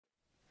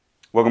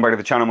Welcome back to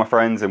the channel, my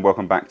friends, and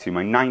welcome back to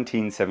my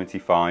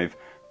 1975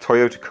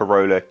 Toyota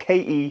Corolla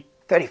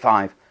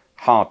KE35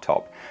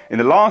 hardtop. In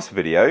the last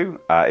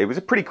video, it was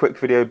a pretty quick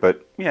video,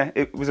 but yeah,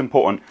 it was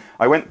important.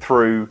 I went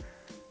through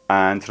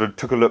and sort of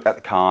took a look at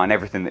the car and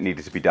everything that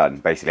needed to be done.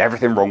 Basically,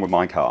 everything wrong with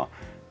my car.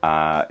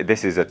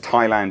 This is a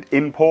Thailand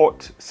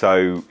import,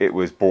 so it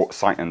was bought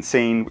sight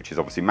unseen, which is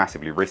obviously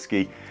massively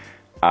risky.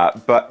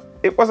 But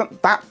it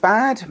wasn't that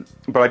bad,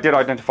 but I did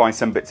identify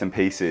some bits and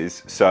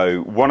pieces.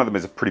 So one of them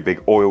is a pretty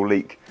big oil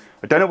leak.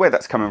 I don't know where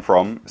that's coming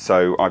from,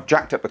 so I've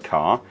jacked up the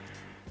car,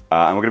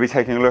 and we're going to be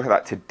taking a look at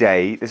that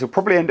today. This will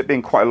probably end up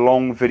being quite a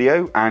long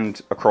video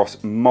and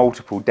across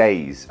multiple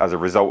days as a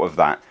result of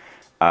that,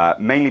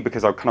 mainly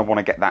because I kind of want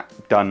to get that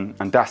done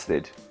and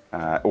dusted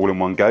all in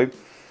one go.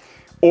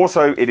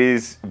 Also, it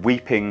is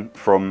weeping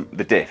from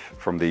the diff,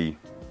 from the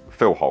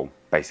fill hole,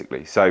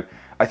 basically. So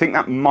I think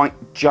that might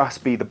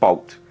just be the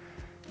bolt,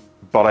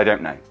 but I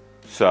don't know.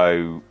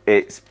 So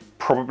it's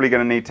probably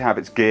going to need to have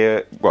its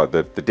gear, well,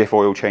 the diff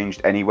oil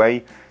changed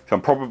anyway. So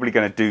I'm probably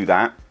going to do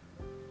that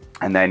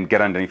and then get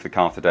underneath the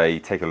car today,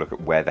 take a look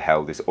at where the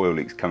hell this oil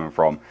leak's coming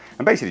from,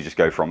 and basically just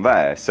go from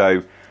there.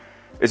 So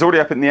it's already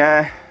up in the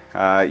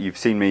air. You've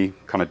seen me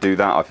kind of do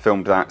that. I've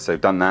filmed that, so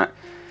done that.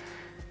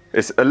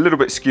 It's a little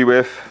bit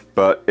skew-if,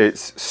 but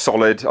it's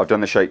solid. I've done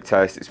the shake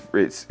test.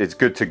 It's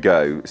good to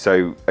go.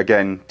 So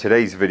again,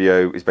 today's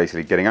video is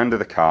basically getting under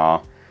the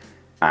car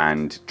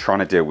and trying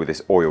to deal with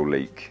this oil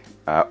leak.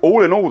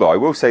 All in all though, I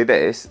will say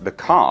this, the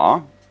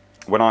car,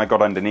 when I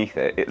got underneath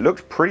it, it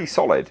looked pretty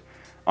solid.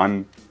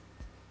 I'm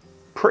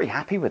pretty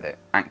happy with it,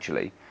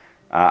 actually.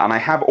 And I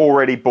have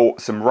already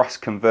bought some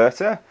rust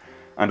converter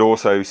and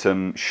also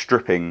some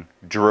stripping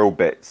drill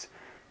bits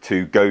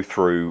to go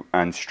through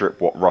and strip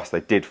what rust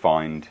I did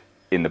find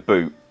in the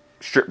boot,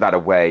 strip that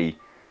away,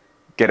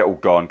 get it all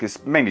gone, because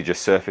it's mainly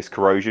just surface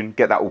corrosion,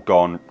 get that all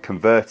gone,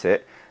 convert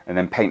it, and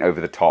then paint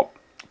over the top,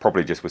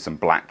 probably just with some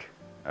black,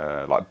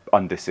 like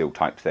underseal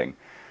type thing.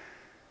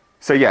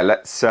 So yeah,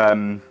 let's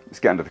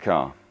get under the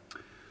car.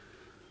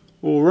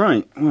 All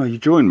right, well, you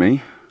join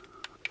me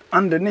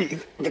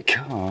underneath the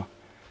car,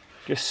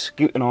 just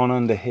scooting on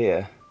under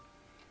here,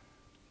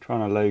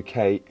 trying to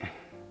locate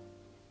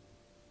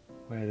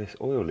where this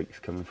oil leak's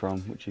coming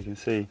from, which you can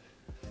see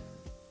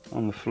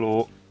on the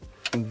floor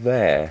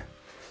there.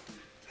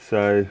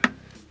 So,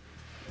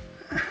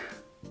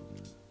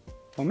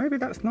 well, maybe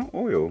that's not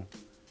oil.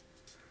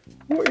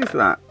 What is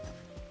that?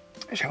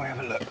 Shall we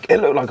have a look?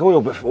 It looked like oil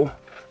before.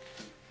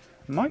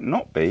 Might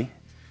not be,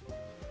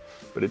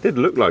 but it did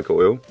look like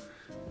oil.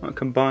 Like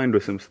combined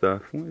with some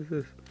stuff. What is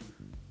this?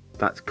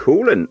 That's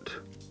coolant.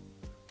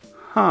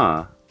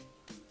 Huh.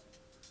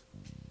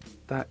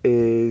 That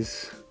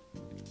is...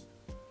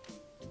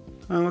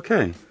 Oh,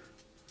 okay.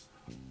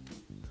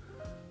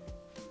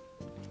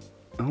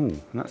 Oh,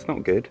 that's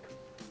not good.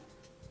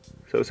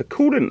 So it's a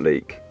coolant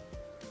leak.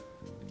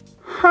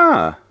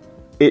 Huh.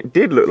 It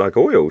did look like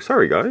oil.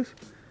 Sorry, guys.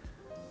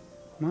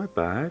 My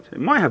bad.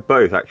 It might have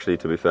both, actually,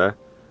 to be fair.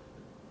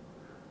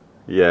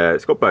 Yeah,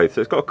 it's got both.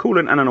 So it's got a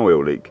coolant and an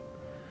oil leak.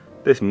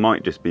 This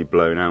might just be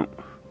blown out.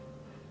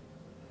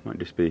 Might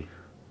just be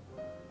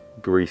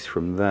grease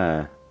from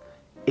there.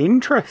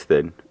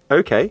 Interesting.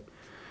 Okay.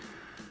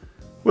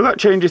 Well, that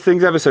changes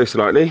things ever so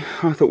slightly.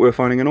 I thought we were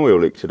finding an oil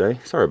leak today.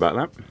 Sorry about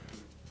that.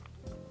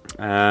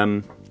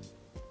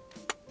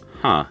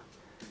 Huh.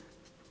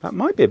 That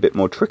might be a bit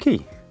more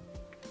tricky,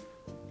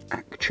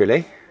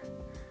 actually.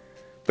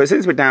 But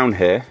since we're down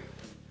here,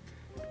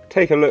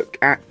 take a look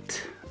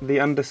at the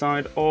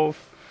underside of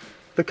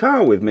the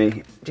car with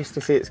me, just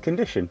to see its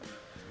condition.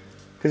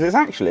 Because it's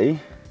actually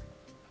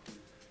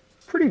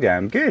pretty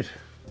damn good.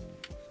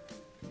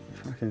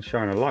 If I can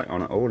shine a light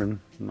on it all and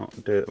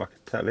not do it like a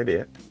total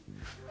idiot.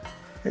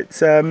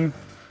 It's, yeah,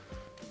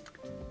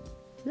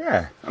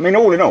 I mean,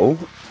 all in all,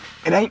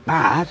 it ain't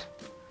bad.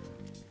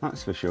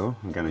 That's for sure.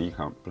 Again, you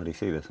can't bloody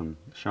see this. I'm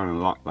shining a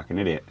light like an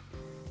idiot.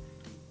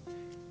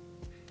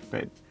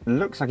 But it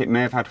looks like it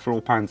may have had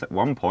floor pans at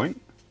one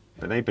point,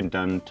 but they've been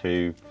done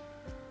to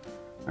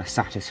a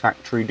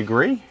satisfactory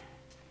degree.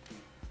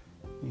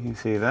 You can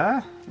see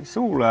there. It's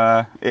all,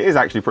 it is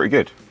actually pretty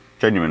good,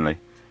 genuinely.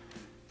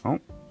 Oh,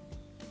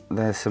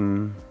 there's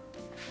some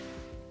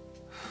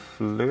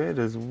fluid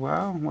as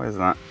well. Where's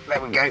that?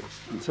 There we go.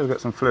 So we've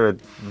got some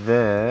fluid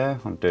there.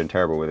 I'm doing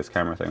terrible with this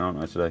camera thing, aren't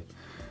I, today?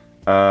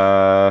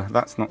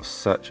 That's not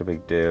such a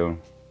big deal.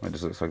 It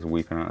just looks like it's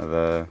weeping out of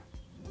there.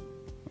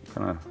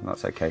 Kinda,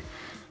 that's okay.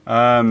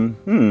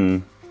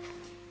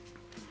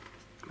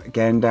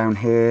 Again, down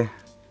here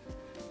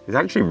is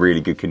actually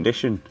really good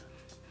condition.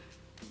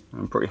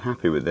 I'm pretty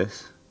happy with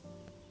this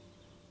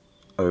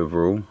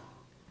overall.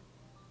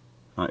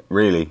 Like,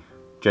 really,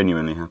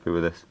 genuinely happy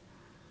with this.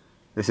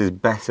 This is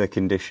better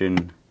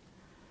condition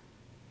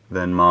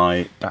than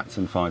my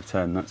Datsun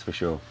 510, that's for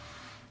sure.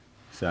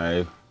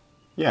 So,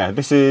 yeah,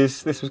 this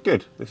was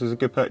good. This was a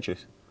good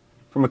purchase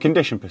from a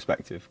condition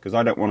perspective, because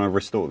I don't want to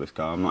restore this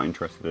car. I'm not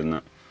interested in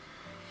that,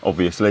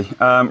 obviously.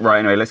 Right,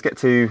 anyway, let's get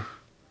to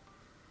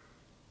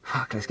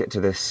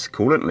this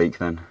coolant leak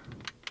then.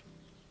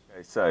 Okay,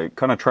 So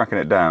kind of tracking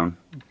it down,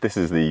 this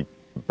is the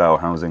bell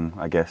housing,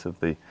 I guess, of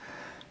the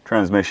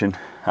transmission,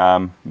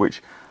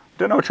 which I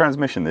don't know what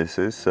transmission this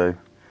is, so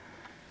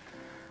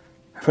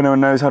if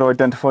anyone knows how to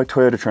identify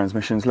Toyota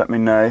transmissions, let me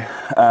know.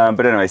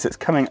 But anyway, so it's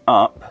coming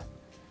up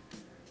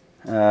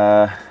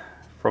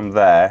from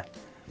there,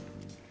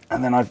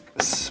 and then I've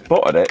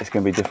spotted it. It's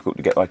going to be difficult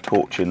to get my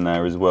torch in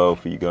there as well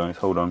for you guys.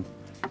 Hold on.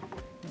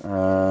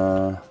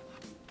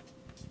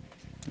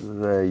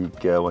 There you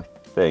go, I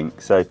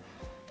think. So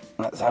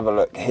let's have a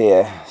look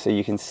here. So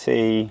you can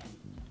see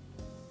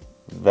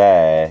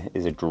there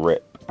is a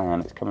drip,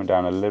 and it's coming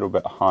down a little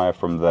bit higher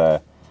from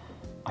there.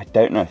 I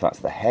don't know if that's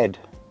the head.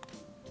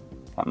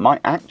 That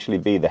might actually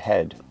be the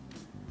head.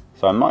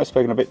 So I might have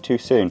spoken a bit too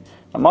soon.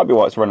 That might be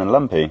why it's running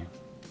lumpy.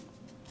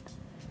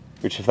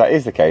 Which, if that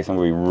is the case, I'm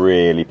going to be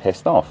really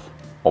pissed off,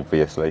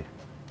 obviously.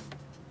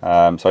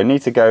 So I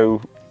need to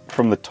go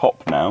from the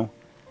top now,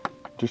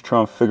 just try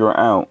and figure it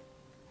out.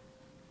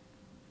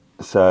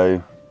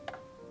 So,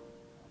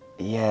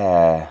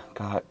 yeah,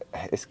 God,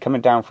 it's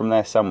coming down from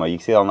there somewhere. You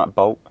can see it on that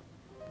bolt.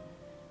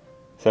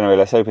 So anyway,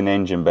 let's open the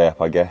engine bay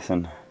up, I guess,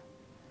 and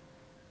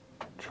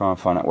try and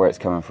find out where it's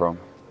coming from.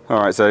 All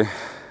right, so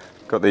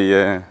got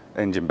the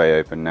engine bay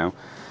open now.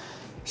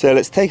 So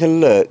let's take a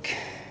look.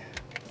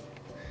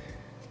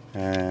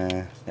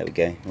 There we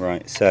go.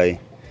 Right, so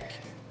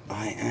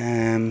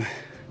I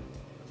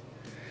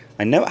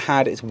know it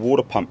had its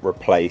water pump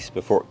replaced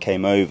before it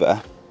came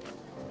over,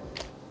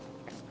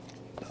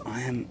 but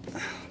I am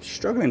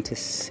struggling to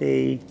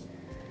see.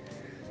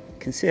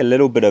 Can see a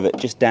little bit of it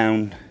just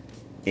down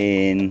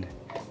in.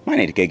 Might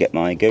need to go get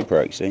my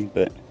GoPro actually,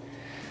 but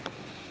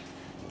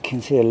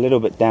can see a little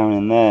bit down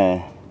in there.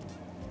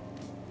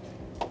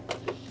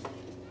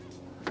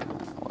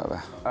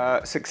 Whatever.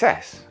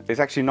 Success. It's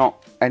actually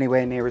not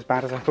anywhere near as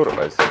bad as I thought it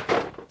was.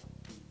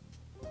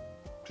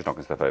 Just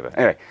knocking stuff over.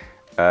 Anyway,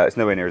 it's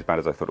nowhere near as bad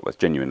as I thought it was,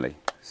 genuinely.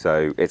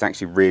 So it's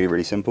actually really,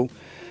 really simple.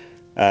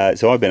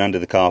 So I've been under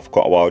the car for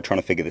quite a while trying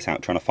to figure this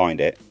out, trying to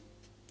find it.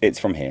 It's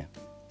from here.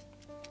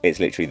 It's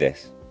literally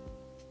this.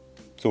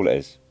 That's all it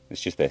is.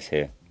 It's just this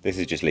here. This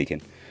is just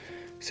leaking.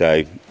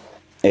 So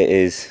it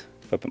is,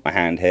 if I put my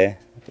hand here,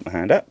 I put my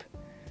hand up,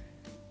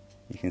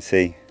 you can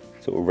see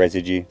sort of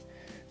residue.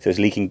 So it's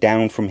leaking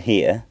down from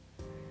here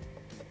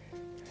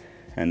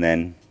and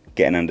then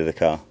getting under the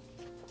car.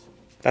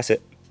 That's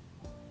it.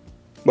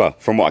 Well,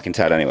 from what I can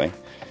tell anyway.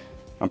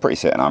 I'm pretty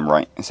certain I'm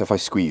right. So if I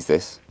squeeze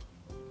this,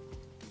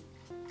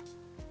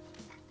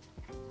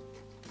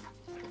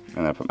 and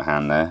then I put my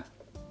hand there,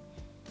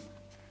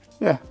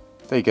 yeah,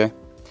 there you go.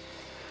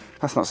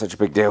 That's not such a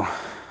big deal.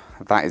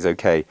 That is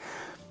okay.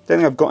 Don't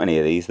think I've got any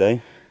of these though.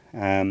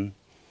 I'm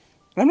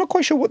not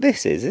quite sure what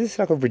this is. Is this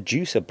like a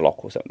reducer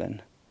block or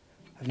something?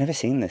 I've never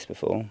seen this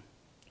before.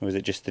 Or is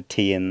it just the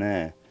T in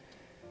there?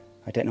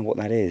 I don't know what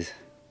that is.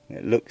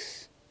 It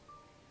looks...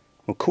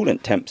 Well,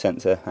 coolant temp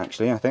sensor,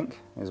 actually, I think,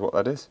 is what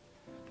that is.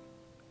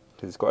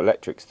 Because it's got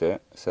electrics to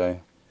it, so...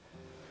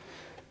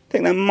 I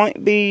think that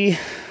might be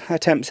a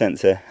temp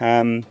sensor.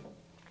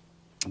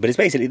 But it's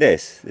basically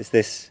this. It's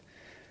this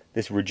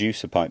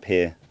reducer pipe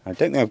here. I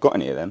don't think I've got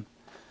any of them.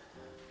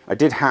 I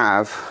did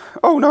have...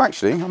 Oh, no,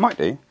 actually, I might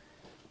do.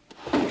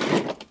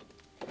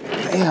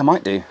 Yeah, I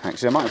might do,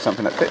 actually. I might have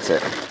something that fits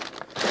it.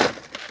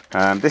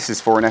 This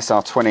is for an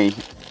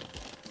SR20...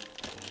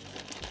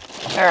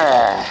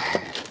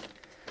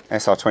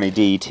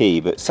 SR20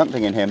 DET, but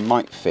something in here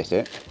might fit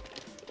it.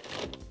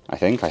 I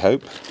think, I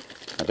hope.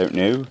 I don't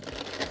know.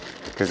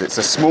 Because it's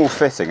a small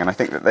fitting, and I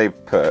think that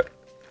they've put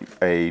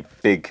a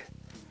big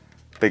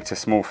to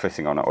small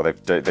fitting on it, or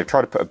they've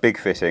tried to put a big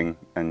fitting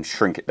and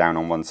shrink it down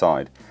on one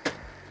side.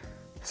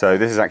 So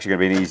this is actually going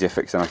to be an easier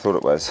fix than I thought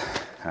it was.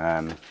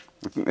 I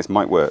think this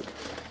might work.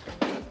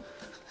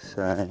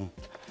 So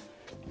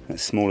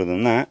it's smaller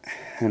than that,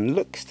 and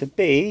looks to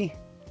be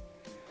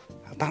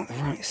about the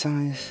right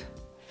size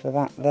for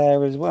that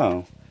there as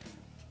well.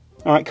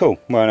 Alright, cool.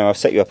 Well, no, I'll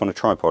set you up on a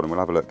tripod and we'll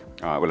have a look.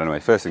 Alright, well anyway,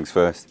 first things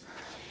first,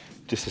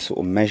 just to sort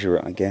of measure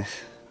it, I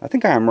guess. I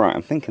think I am right,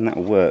 I'm thinking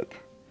that'll work.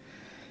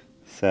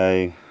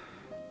 So,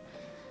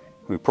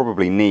 we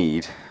probably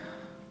need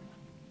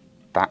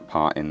that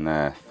part in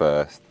there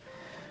first,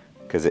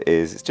 because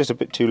it's just a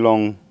bit too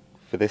long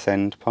for this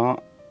end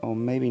part, or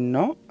maybe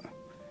not.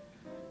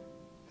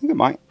 I think it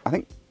might. I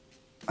think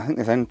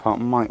this end part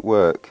might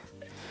work.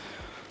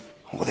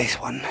 Or this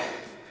one.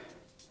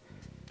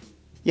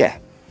 Yeah.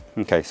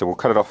 Okay, so we'll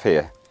cut it off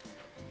here.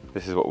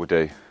 This is what we'll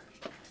do.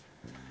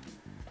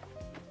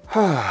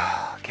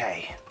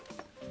 Okay.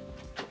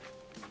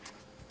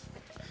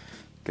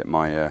 Get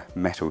my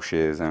metal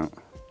shears out.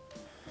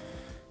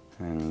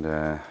 And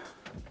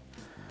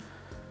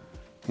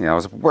yeah, I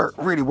was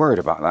really worried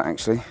about that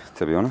actually,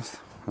 to be honest,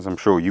 as I'm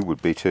sure you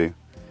would be too.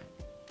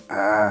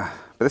 But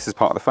this is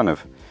part of the fun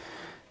of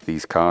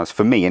these cars,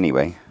 for me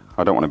anyway.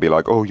 I don't want to be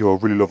like, oh yeah, I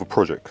really love a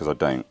project, because I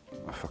don't.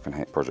 I fucking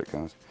hate project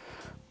cars.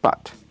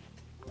 But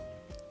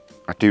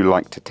I do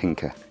like to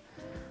tinker.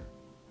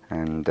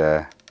 And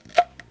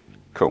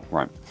cool,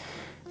 right.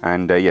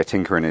 And yeah,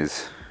 tinkering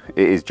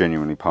is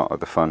genuinely part of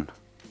the fun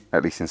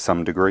at least in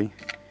some degree.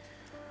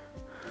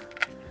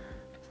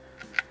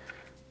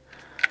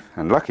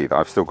 And lucky that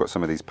I've still got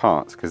some of these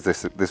parts, because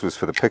this was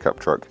for the pickup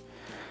truck.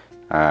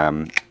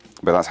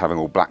 But that's having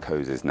all black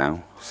hoses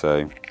now,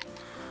 so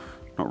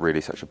not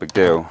really such a big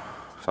deal.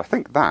 So I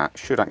think that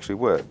should actually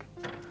work.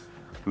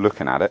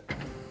 Looking at it,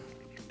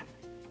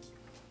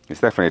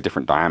 it's definitely a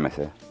different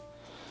diameter.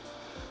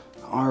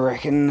 I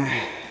reckon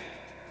it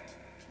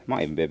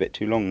might even be a bit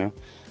too long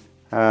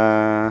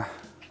now.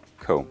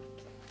 Cool.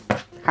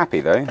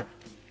 Happy though.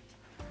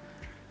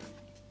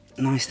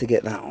 Nice to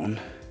get that on.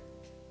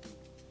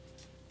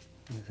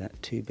 Is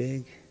that too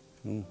big?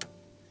 Oh,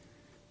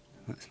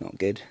 that's not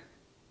good.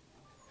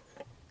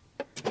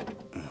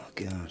 Oh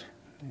god.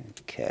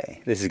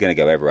 Okay, this is going to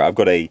go everywhere. I've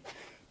got a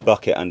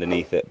bucket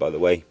underneath it, by the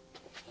way.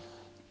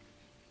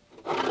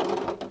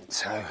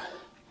 So,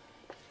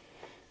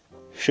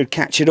 should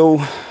catch it all.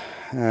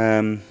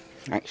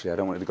 Actually, I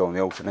don't want it to go on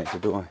the alternator,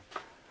 do I?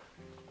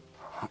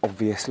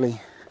 Obviously.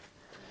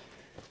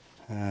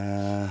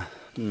 Not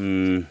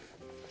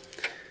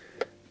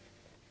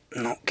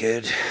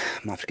good.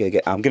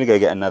 I'm going to go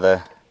get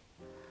another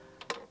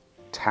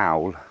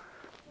towel.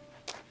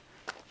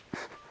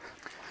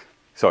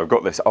 So I've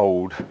got this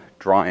old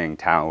drying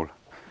towel.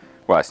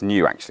 Well, it's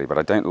new actually, but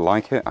I don't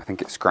like it. I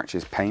think it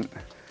scratches paint.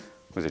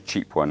 It was a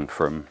cheap one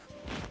from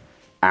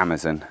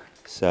Amazon.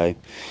 So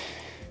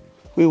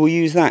we will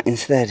use that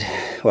instead.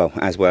 Well,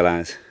 as well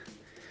as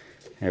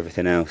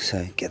everything else.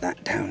 So get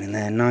that down in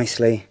there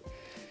nicely.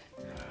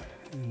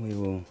 And we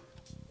will...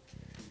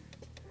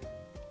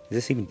 Is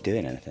this even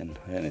doing anything?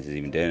 I don't know if this is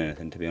even doing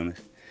anything, to be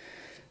honest.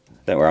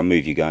 Don't worry, I'll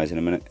move you guys in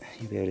a minute.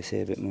 You'll be able to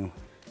see a bit more.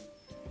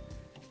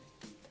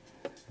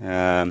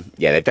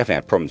 Yeah, they've definitely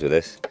had problems with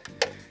this.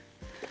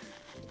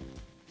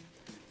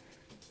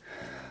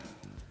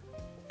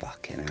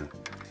 Fucking hell.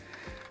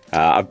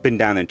 I've been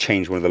down and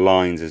changed one of the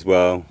lines as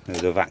well. There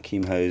was a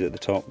vacuum hose at the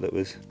top that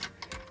was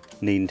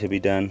needing to be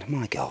done.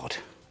 My god.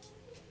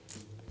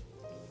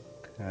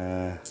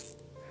 What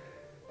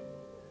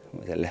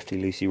was that,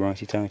 lefty loosey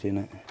righty tighty,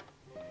 isn't it?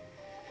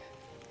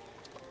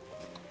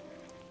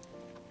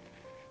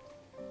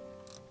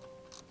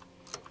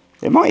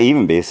 It might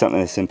even be something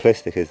as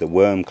simplistic as the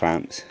worm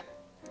clamps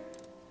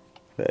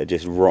that are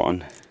just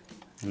rotten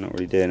and not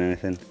really doing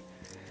anything.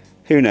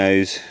 Who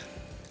knows?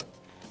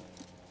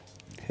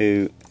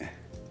 Who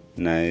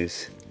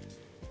knows?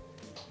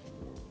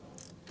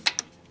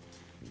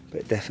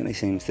 But it definitely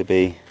seems to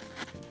be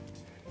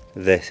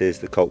this is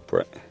the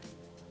culprit.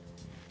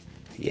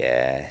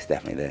 Yeah, it's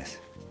definitely this.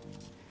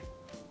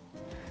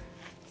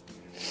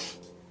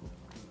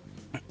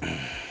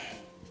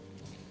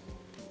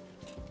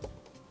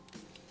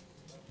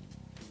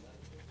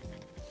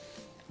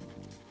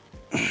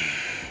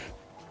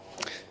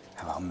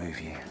 I'll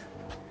move you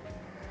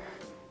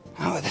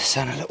out of the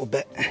sun a little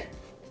bit.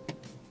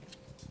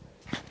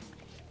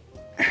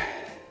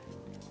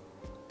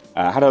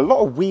 I had a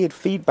lot of weird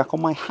feedback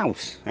on my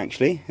house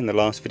actually in the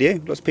last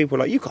video. Lots of people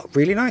were like, "You've got a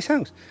really nice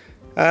house."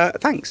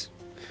 Thanks.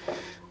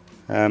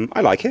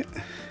 I like it.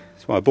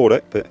 That's why I bought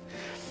it, but I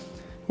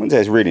wouldn't say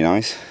it's really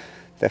nice.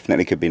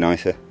 Definitely could be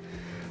nicer.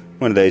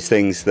 One of those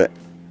things that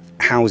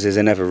houses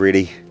are never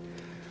really,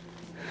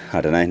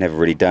 I don't know, never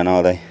really done,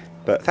 are they?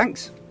 But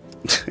thanks.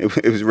 it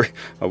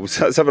was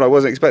something I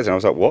wasn't expecting. I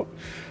was like, what?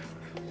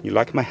 You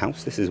like my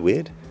house? This is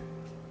weird.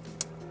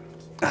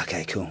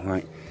 Okay, cool,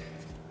 right.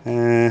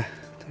 I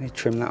need to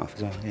trim that off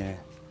as well, yeah.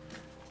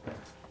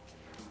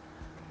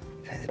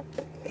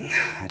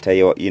 I tell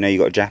you what, you know you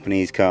got a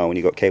Japanese car when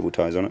you got cable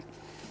ties on it.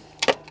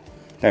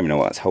 Don't even know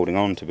what that's holding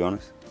on, to be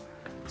honest.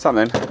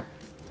 Something.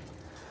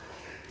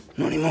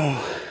 Not anymore.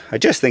 I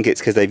just think it's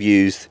because they've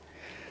used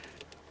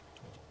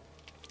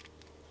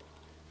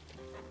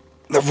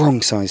the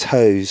wrong size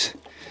hose.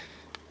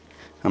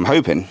 I'm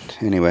hoping,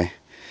 anyway.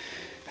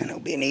 And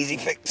it'll be an easy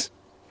fix.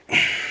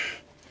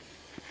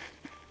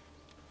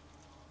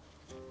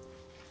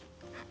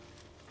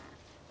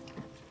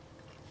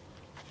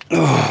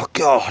 Oh,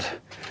 God.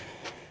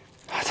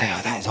 I tell you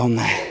what, that is on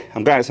there.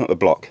 I'm glad it's not the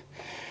block.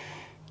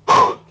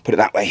 Put it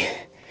that way.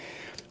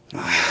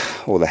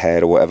 Or the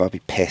head or whatever. I'd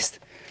be pissed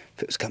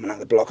if it was coming out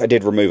the block. I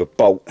did remove a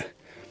bolt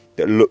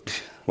that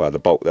looked, well, the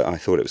bolt that I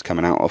thought it was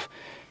coming out of.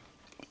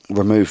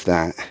 Removed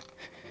that.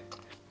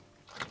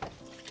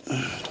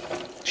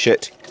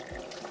 Shit.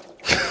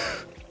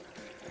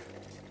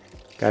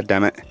 God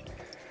damn it.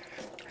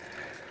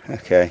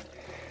 Okay.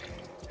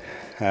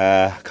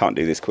 Can't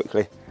do this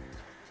quickly.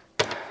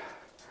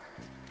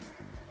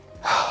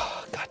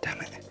 God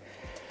damn it.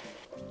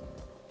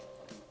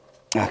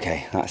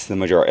 Okay, that's the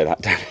majority of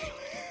that done.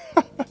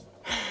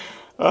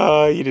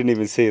 Oh, you didn't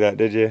even see that,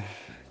 did you?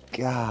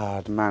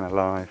 God, man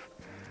alive.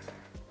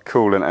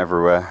 Coolant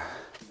everywhere.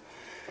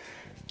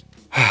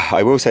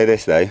 I will say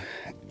this though,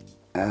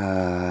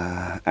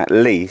 at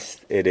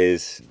least it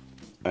is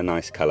a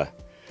nice colour.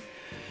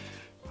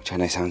 Which I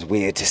know sounds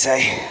weird to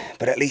say,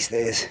 but at least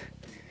it is.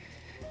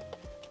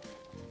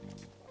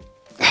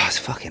 Oh, it's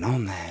fucking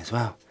on there as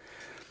well.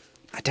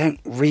 I don't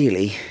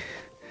really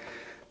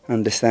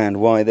understand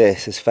why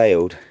this has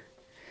failed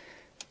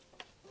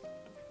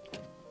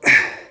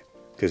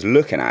because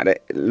looking at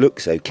it, it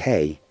looks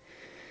okay.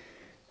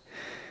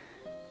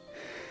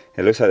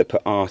 It looks like they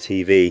put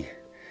RTV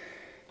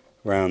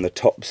around the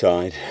top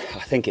side. I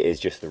think it is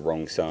just the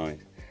wrong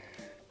side.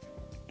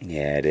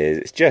 Yeah, it is.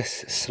 It's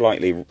just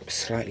slightly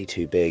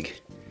too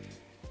big.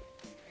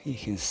 You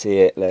can see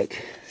it, look.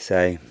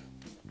 So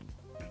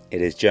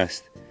it is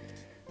just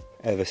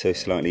ever so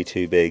slightly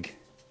too big.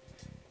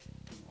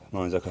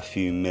 Mine's like a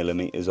few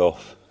millimeters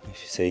off, if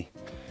you see.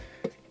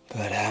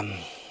 But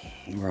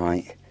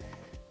right.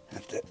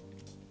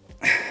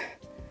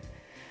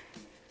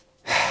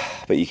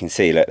 But you can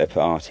see, look, they put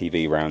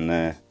RTV around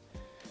there.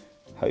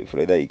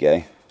 Hopefully, there you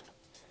go.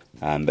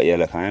 But yeah,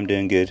 look, I am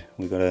doing good.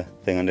 We've got a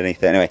thing underneath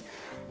there. Anyway,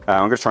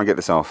 I'm going to try and get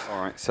this off.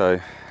 All right,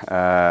 so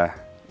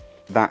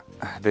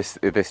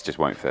this just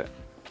won't fit.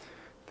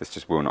 This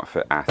just will not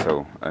fit at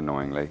all,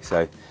 annoyingly.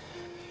 So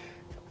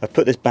I've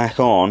put this back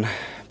on,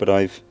 but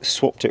I've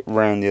swapped it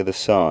around the other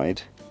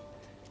side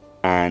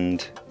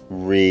and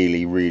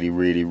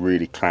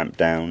really clamped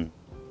down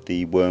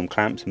the worm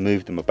clamps,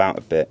 moved them about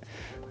a bit.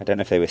 I don't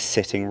know if they were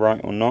sitting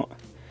right or not.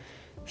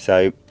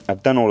 So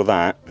I've done all of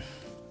that.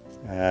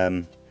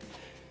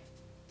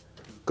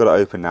 Got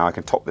it open now. I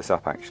can top this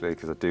up actually,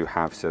 because I do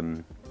have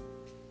some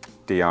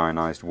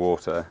deionized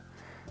water.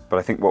 But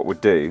I think what we'll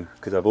do,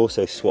 because I've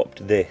also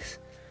swapped this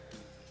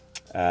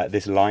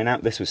line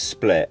out. This was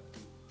split,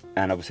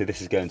 and obviously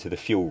this is going to the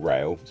fuel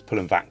rail. It's pull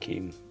and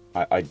vacuum.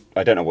 I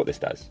don't know what this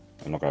does.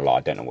 I'm not gonna lie,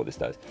 I don't know what this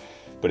does.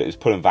 But it was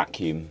pull and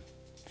vacuum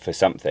for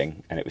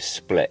something, and it was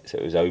split, so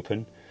it was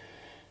open.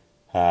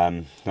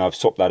 Now I've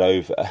swapped that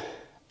over,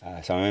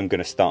 so I am going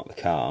to start the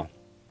car,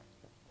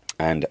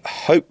 and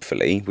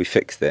hopefully we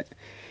fixed it.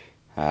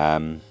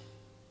 But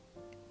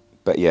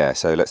yeah,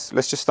 so let's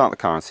just start the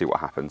car and see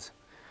what happens,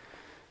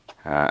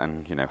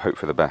 and you know, hope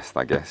for the best,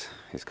 I guess.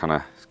 It's kind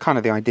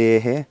of the idea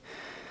here.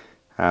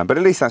 But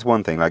at least that's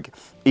one thing. Like,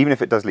 even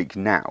if it does leak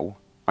now,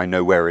 I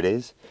know where it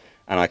is,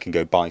 and I can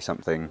go buy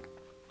something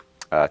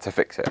to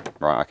fix it.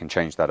 Right, I can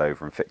change that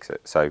over and fix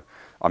it. So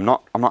I'm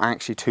not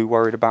actually too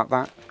worried about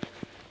that.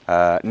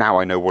 Now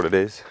I know what it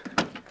is.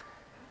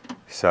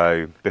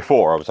 So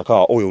before I was like,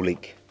 oh, oil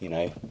leak, you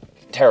know,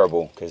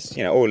 terrible, because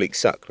you know, oil leaks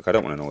suck. Look, I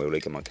don't want an oil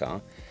leak in my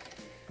car.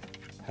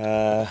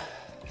 So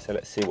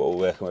let's see what we're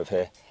working with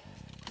here.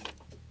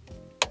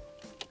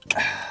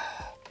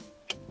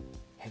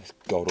 This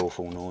god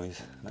awful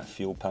noise, that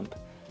fuel pump.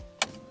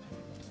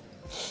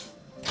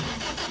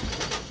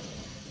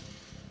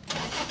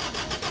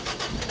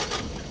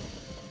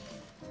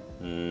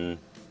 It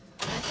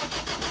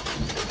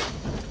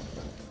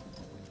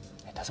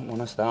doesn't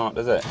want to start,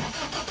 does it?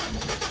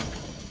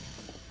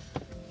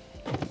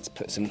 Let's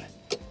put some.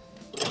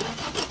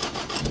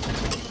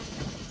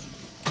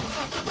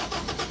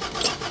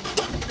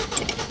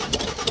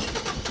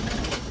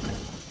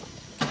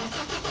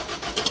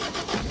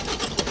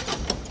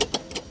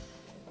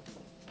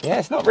 Yeah,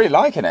 it's not really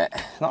liking it.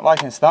 It's not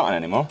liking starting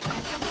anymore.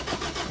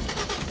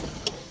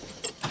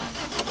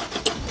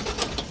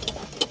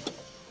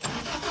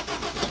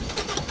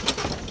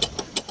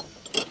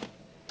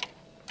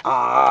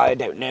 I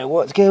don't know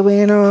what's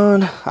going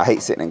on. I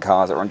hate sitting in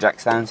cars that are on jack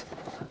stands.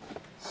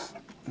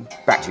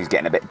 Battery's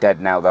getting a bit dead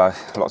now though.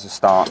 Lots of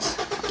starts.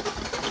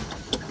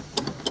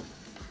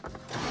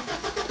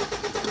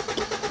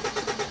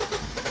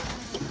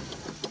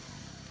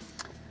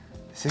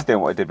 This is doing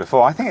what I did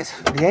before. I think it's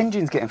the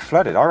engine's getting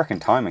flooded. I reckon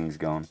timing's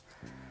gone.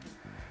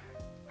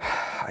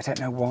 I don't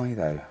know why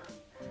though.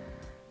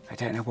 I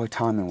don't know why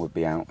timing would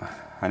be out.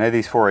 I know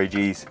these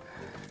 4AGs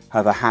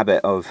have a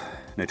habit of,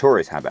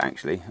 notorious habit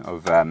actually,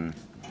 of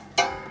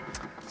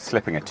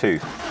slipping a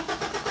tooth.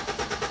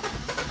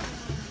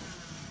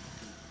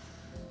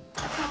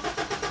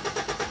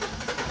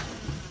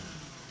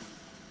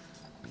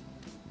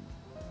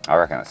 I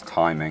reckon that's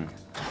timing.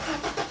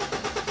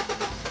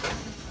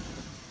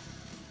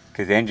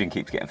 Because the engine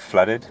keeps getting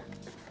flooded.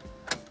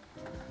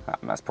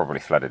 That's probably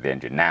flooded the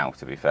engine now,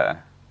 to be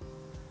fair.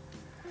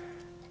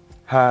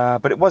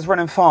 But it was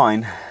running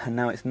fine, and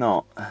now it's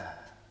not.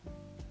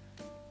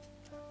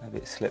 Maybe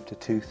it slipped a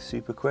tooth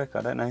super quick,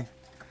 I don't know.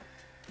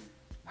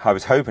 I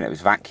was hoping it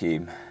was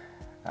vacuum,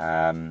 but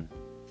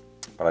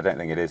I don't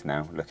think it is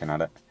now, looking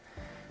at it.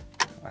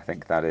 I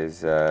think that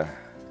is,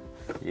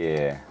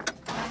 yeah,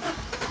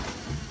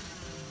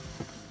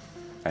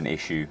 an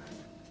issue.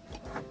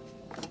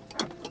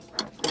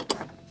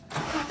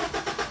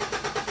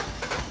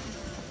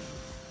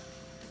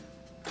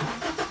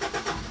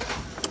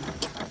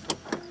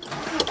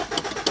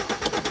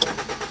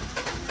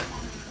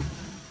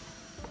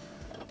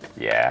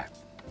 Yeah.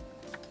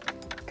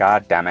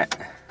 God damn it.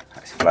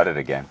 It's flooded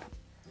again.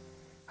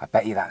 I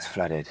bet you that's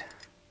flooded.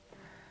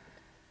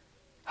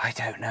 I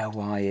don't know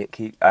why it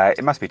keeps...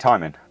 it must be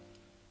timing.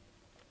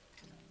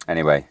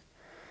 Anyway,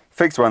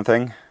 fixed one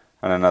thing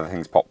and another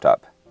thing's popped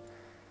up.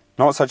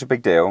 Not such a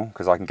big deal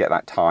because I can get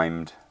that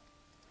timed.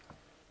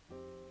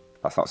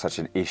 That's not such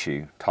an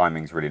issue.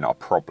 Timing's really not a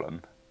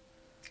problem.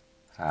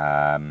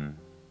 But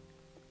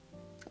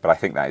I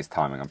think that is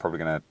timing. I'm probably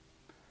going to...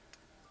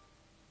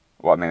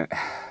 Well, I mean...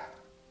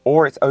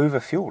 Or it's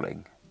over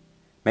fueling.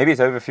 Maybe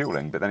it's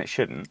overfueling, but then it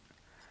shouldn't,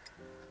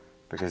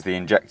 because the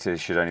injectors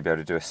should only be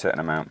able to do a certain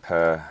amount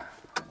per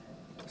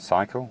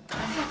cycle.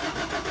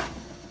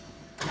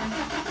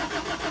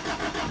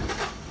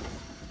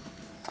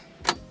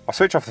 I'll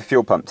switch off the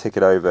fuel pump, tick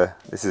it over.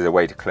 This is a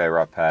way to clear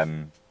up oh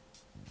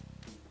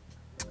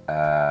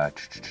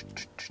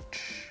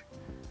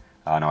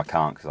no, I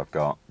can't, because I've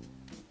got,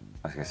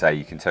 I was going to say,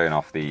 you can turn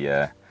off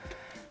the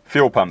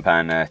fuel pump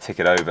and tick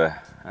it over,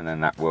 and then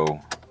that will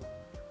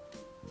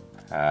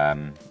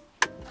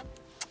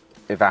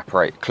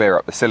evaporate, clear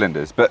up the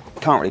cylinders, but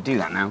can't really do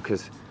that now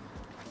because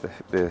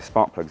the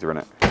spark plugs are in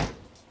it.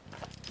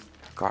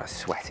 God, it's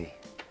sweaty.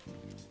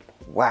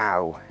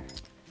 Wow,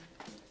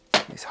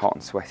 it's hot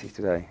and sweaty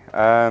today.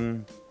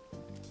 Yeah,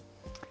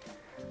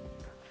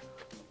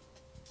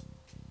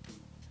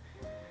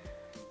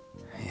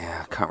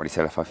 I can't really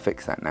tell if I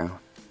fix that now.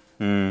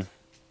 That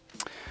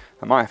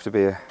might have to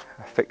be a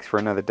fix for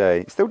another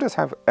day. It still does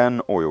have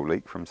an oil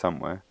leak from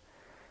somewhere,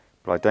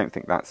 but I don't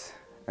think that's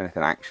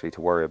anything actually to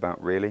worry about,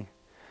 really.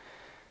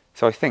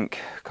 So I think,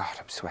 God,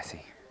 I'm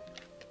sweaty.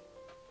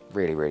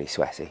 Really, really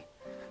sweaty.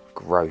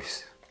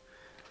 Gross.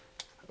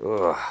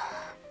 Ugh.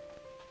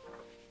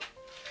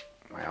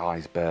 My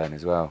eyes burn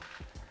as well.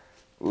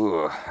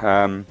 Ugh.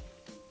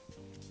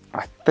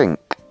 I think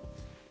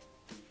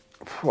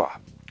we're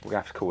gonna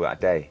have to call that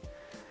a day.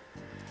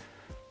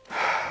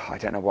 I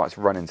don't know why it's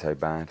running so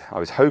bad. I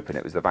was hoping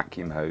it was the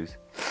vacuum hose.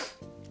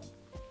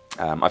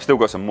 I've still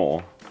got some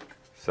more,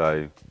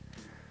 so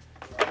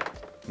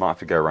might have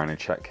to go around and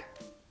check.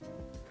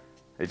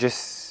 It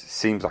just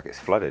seems like it's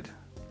flooded,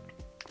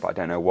 but I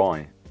don't know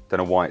why. Don't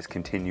know why it's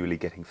continually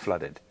getting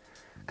flooded.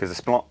 Because the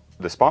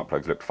spark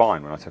plugs looked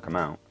fine when I took them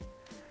out.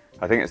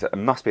 I think it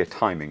must be a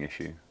timing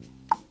issue.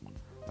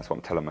 That's what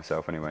I'm telling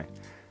myself anyway.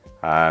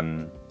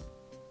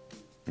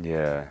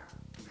 Yeah,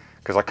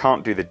 because I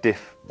can't do the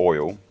diff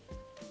oil.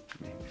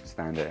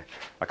 Stand here.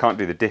 I can't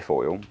do the diff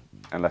oil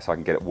unless I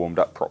can get it warmed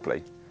up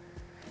properly,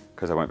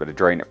 because I won't be able to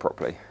drain it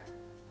properly.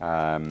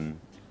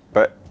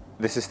 But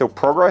this is still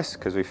progress,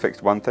 because we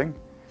fixed one thing,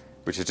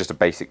 which is just a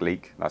basic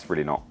leak. That's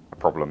really not a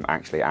problem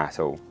actually at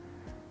all.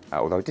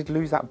 Although I did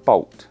lose that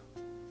bolt.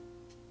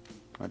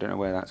 I don't know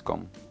where that's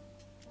gone.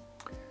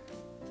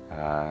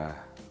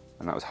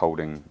 And that was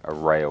holding a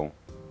rail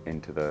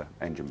into the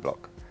engine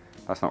block.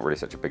 That's not really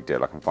such a big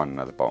deal. I can find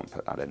another bolt and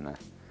put that in there.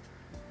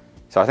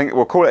 So I think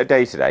we'll call it a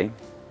day today,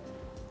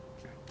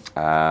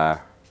 because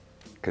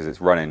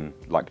it's running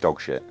like dog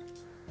shit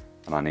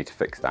and I need to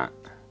fix that.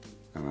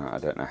 I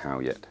don't know how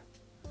yet.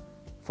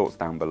 Thoughts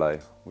down below.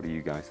 What do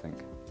you guys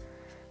think?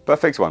 But I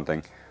fixed one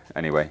thing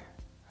anyway,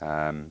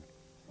 and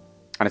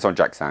it's on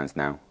jack stands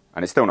now,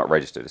 and it's still not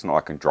registered. It's not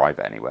like I can drive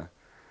it anywhere.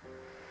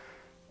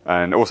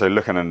 And also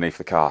looking underneath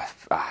the car,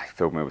 it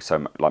filled me with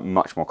so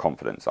much more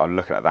confidence. I'm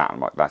looking at that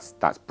and I'm like,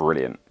 that's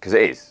brilliant, because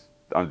it is.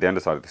 The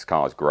underside of this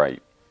car is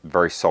great,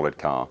 very solid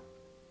car.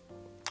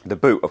 The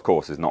boot, of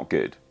course, is not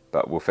good,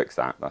 but we'll fix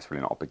that. That's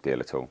really not a big deal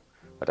at all.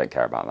 I don't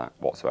care about that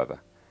whatsoever.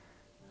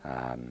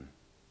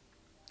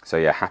 So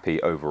yeah,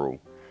 happy overall.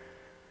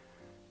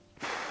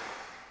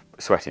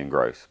 Sweaty and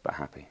gross, but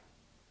happy.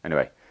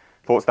 Anyway,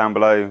 thoughts down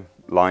below,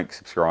 like,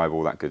 subscribe,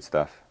 all that good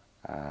stuff.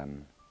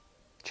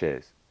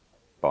 Cheers.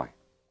 Bye.